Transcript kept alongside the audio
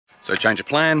So change of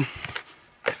plan.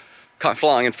 Kite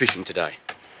flying and fishing today.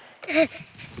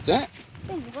 What's that?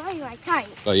 Why do I kite?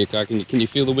 Oh, you can you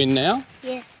feel the wind now?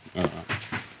 Yes. All right.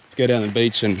 Let's go down the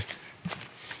beach and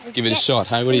give it a shot.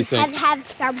 Hey, what do you think? Have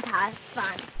some fun.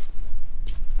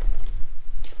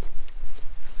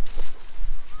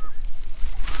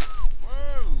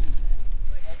 Whoa!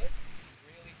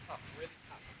 Really tough, really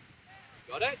tough.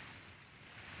 Got it?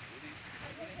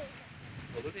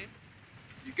 Pull it in.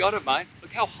 You got it, mate.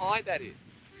 Look how high that is.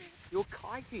 You're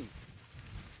kiting.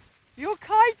 You're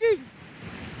kiting.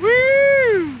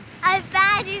 Woo! I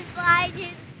bet he's flying to the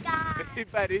sky. I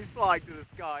bet he's flying to the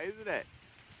sky, isn't it?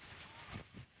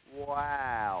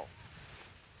 Wow.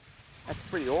 That's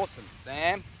pretty awesome,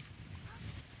 Sam.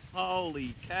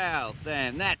 Holy cow,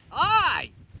 Sam, that's high!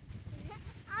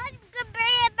 I'm gonna bring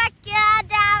it back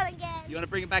down again. You want to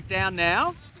bring it back down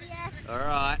now? Yes. All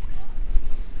right.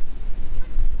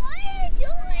 What are you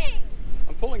doing?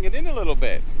 I'm pulling it in a little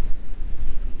bit.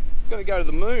 It's going to go to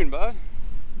the moon, bud.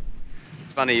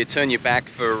 It's funny, you turn your back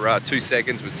for 2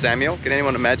 seconds with Samuel. Can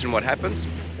anyone imagine what happens?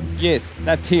 Yes,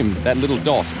 that's him, that little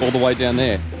dot all the way down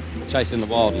there, chasing the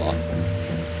wildlife.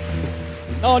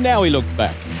 Oh, now he looks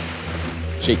back.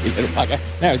 Cheeky little bugger.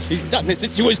 Now she's done this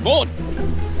since she was born.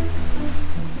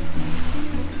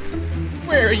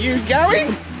 Where are you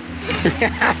going?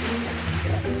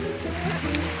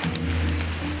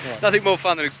 Nothing more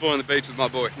fun than exploring the beach with my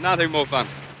boy. Nothing more fun.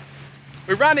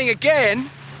 We're running again,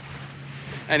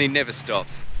 and he never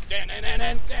stops. Oh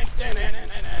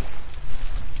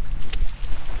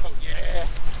yeah.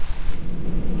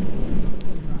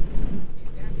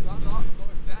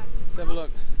 Let's have a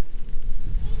look.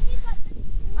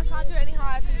 I can't do it any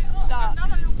higher because it's stuck.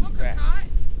 Yeah.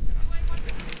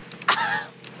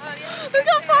 Look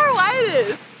how far away it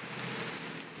is.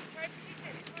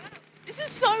 This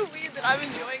is so weird that I'm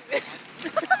enjoying this.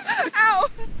 Ow!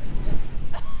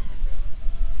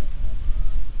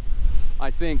 I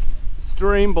think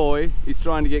Stream Boy is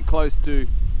trying to get close to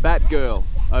Batgirl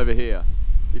over here,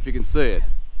 if you can see it.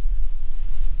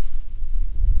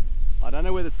 I don't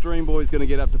know whether Stream Boy is going to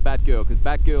get up to Batgirl, because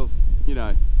Batgirl's, you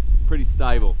know, pretty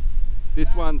stable.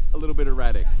 This one's a little bit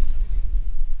erratic.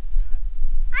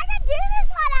 I can do this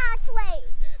one, Ashley.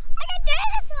 I can do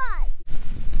this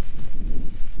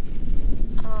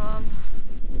one.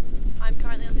 I'm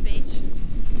currently on the beach.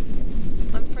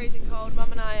 I'm freezing cold.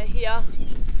 Mum and I are here,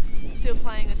 still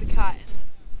playing with the kite.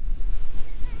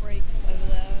 Freaks over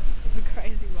there, the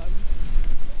crazy ones.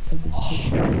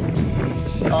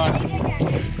 Alright,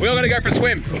 we're all going to go for a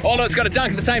swim. All of us got to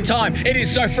dunk at the same time. It is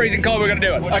so freezing cold, we're going to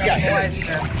do it.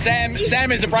 Okay.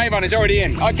 Sam is a brave one, he's already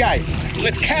in. Okay,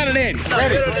 let's count it in.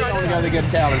 Ready? I'm going to go to get a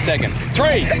towel in a second.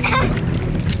 3,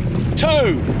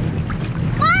 2,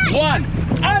 1,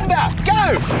 under,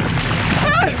 go!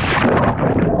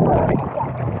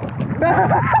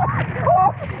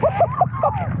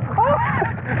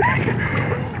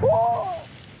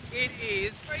 It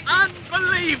is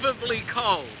unbelievably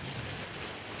cold.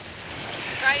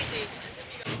 Crazy.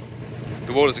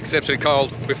 The water's exceptionally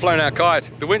cold. We've flown our kite.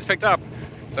 The wind's picked up.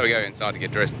 So we go inside to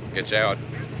get dressed, get showered.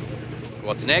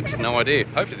 What's next? No idea.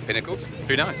 Hopefully the pinnacles.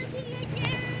 Who knows?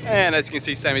 And as you can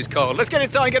see, Sammy's cold. Let's get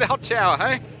inside and get a hot shower,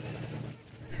 hey?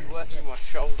 Working my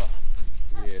shoulder.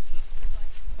 Yes.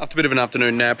 After a bit of an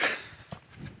afternoon nap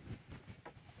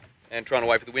and trying to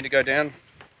wait for the wind to go down,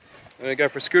 we're going to go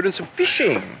for a scooter and some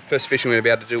fishing. First fishing we're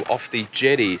going to be able to do off the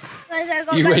jetty.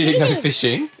 You ready to go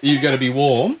fishing? You're going to be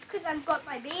warm. Because I've got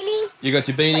my beanie. You got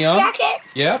your beanie on? Jacket.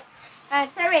 Yep. And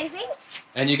so many things.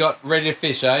 And you got ready to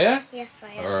fish, are you? Yes,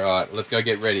 I am. All right, let's go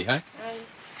get ready, hey?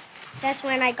 That's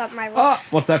when I got my Oh,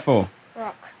 rocks. what's that for?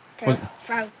 Rock to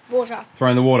throw water. Throw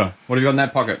in the water. What have you got in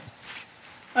that pocket?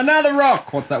 Another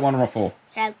rock. What's that one rock for?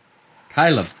 So,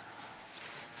 Caleb.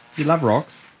 You love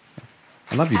rocks.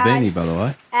 I love your beanie, by the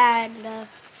way. and I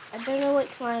don't know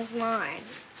which one's mine.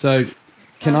 So,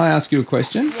 can I ask you a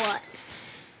question? What?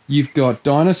 You've got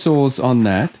dinosaurs on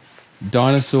that,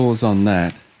 dinosaurs on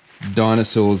that,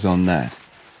 dinosaurs on that.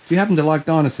 Do you happen to like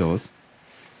dinosaurs?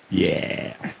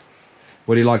 Yeah.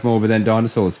 What do you like more than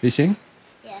dinosaurs? Fishing?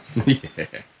 Yes. Yeah.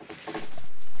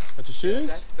 Got your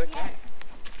shoes? It's okay.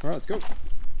 All right, let's go.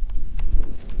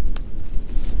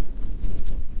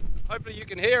 Hopefully you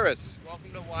can hear us.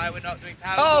 Welcome to why we're not doing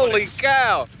paddle. Holy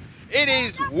cow! It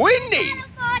is windy!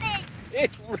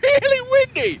 It's really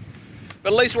windy!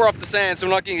 But at least we're off the sand, so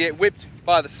we're not going to get whipped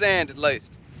by the sand at least.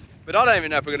 But I don't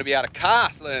even know if we're going to be able to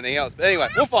cast or anything else. But anyway,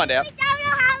 we'll find out. We don't know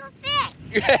how to fish.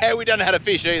 Yeah, we don't know how to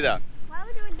fish either. Why are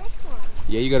we doing this one?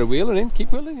 Yeah, you got to wheel it in.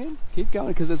 Keep wheeling in. Keep going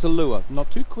because it's a lure.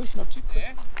 Not too quick, not too quick.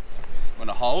 Yeah. Want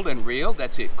to hold and reel.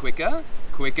 That's it. Quicker,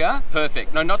 quicker.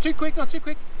 Perfect. No, not too quick, not too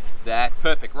quick. That,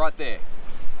 perfect, right there.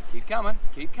 Keep coming,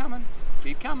 keep coming,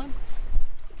 keep coming.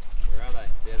 Where are they?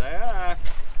 There they are.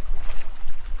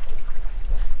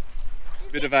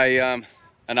 Bit of an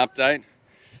update.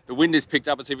 The wind has picked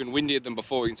up, it's even windier than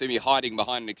before. You can see me hiding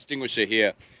behind an extinguisher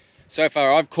here. So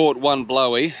far I've caught one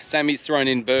blowy. Sammy's thrown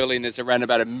in burley and there's around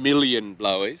about 1 million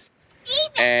blowies.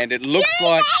 And it looks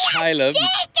like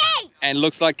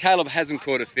Caleb, hasn't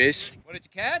caught a fish. What did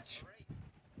you catch?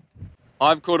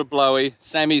 I've caught a blowy,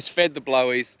 Sammy's fed the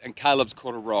blowies, and Caleb's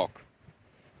caught a rock.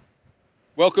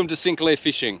 Welcome to Sinclair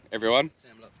Fishing, everyone.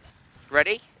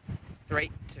 Ready?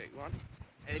 3, 2, 1.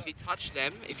 And if you touch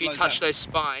them, if you touch those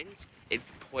spines,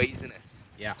 it's poisonous.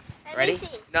 Yeah. Ready?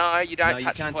 No, you don't touch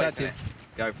you can't poisonous. touch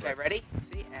it. Go for it. Okay, ready?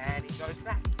 See, and it goes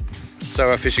back. So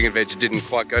our fishing adventure didn't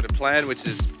quite go to plan, which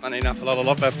is funny enough a lot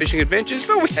of our fishing adventures,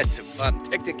 but we had some fun.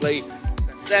 Technically,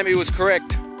 Sammy was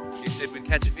correct. She said we'd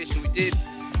catch a fish and we did,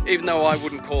 even though I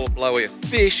wouldn't call a blowy a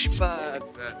fish, but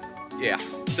yeah,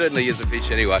 certainly is a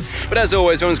fish anyway. But as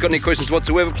always, if anyone's got any questions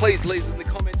whatsoever, please leave them in the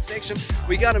comments section.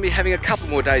 We're going to be having a couple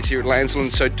more days here at Lancelin,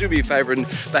 so do me a favour and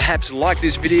perhaps like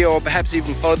this video or perhaps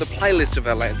even follow the playlist of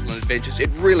our Lancelin Adventures. It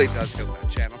really does help our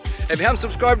channel. If you haven't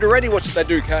subscribed already, what should they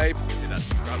do, Cabe?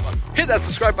 Hit that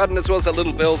subscribe button as well as that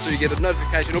little bell so you get a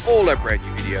notification of all our brand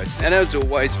new videos. And as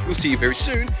always, we'll see you very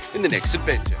soon in the next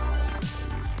adventure.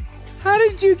 How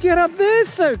did you get up there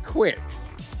so quick?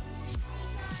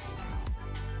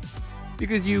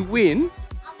 Because you win.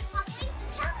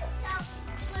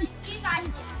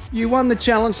 You won the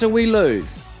challenge, so we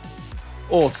lose.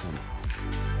 Awesome.